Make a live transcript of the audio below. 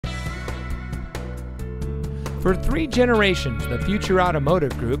For 3 generations, the Future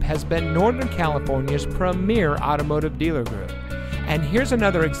Automotive Group has been Northern California's premier automotive dealer group. And here's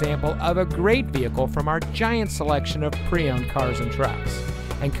another example of a great vehicle from our giant selection of pre-owned cars and trucks.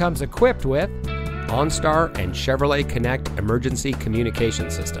 And comes equipped with OnStar and Chevrolet Connect emergency communication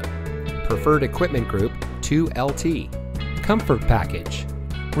system, Preferred Equipment Group 2LT, Comfort Package,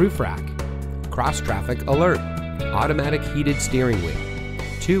 Roof Rack, Cross Traffic Alert, Automatic Heated Steering Wheel,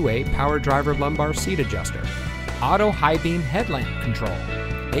 2-way Power Driver Lumbar Seat Adjuster, Auto High Beam Headlamp Control,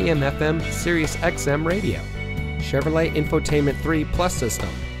 AM/FM Sirius XM Radio, Chevrolet Infotainment 3 Plus system,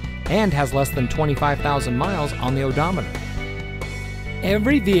 and has less than 25,000 miles on the odometer.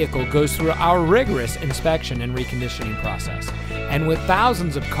 Every vehicle goes through our rigorous inspection and reconditioning process. And with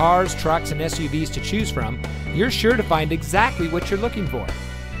thousands of cars, trucks, and SUVs to choose from, you're sure to find exactly what you're looking for.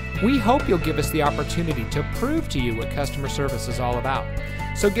 We hope you'll give us the opportunity to prove to you what customer service is all about.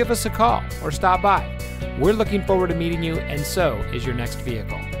 So give us a call or stop by. We're looking forward to meeting you, and so is your next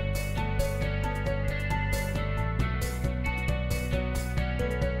vehicle.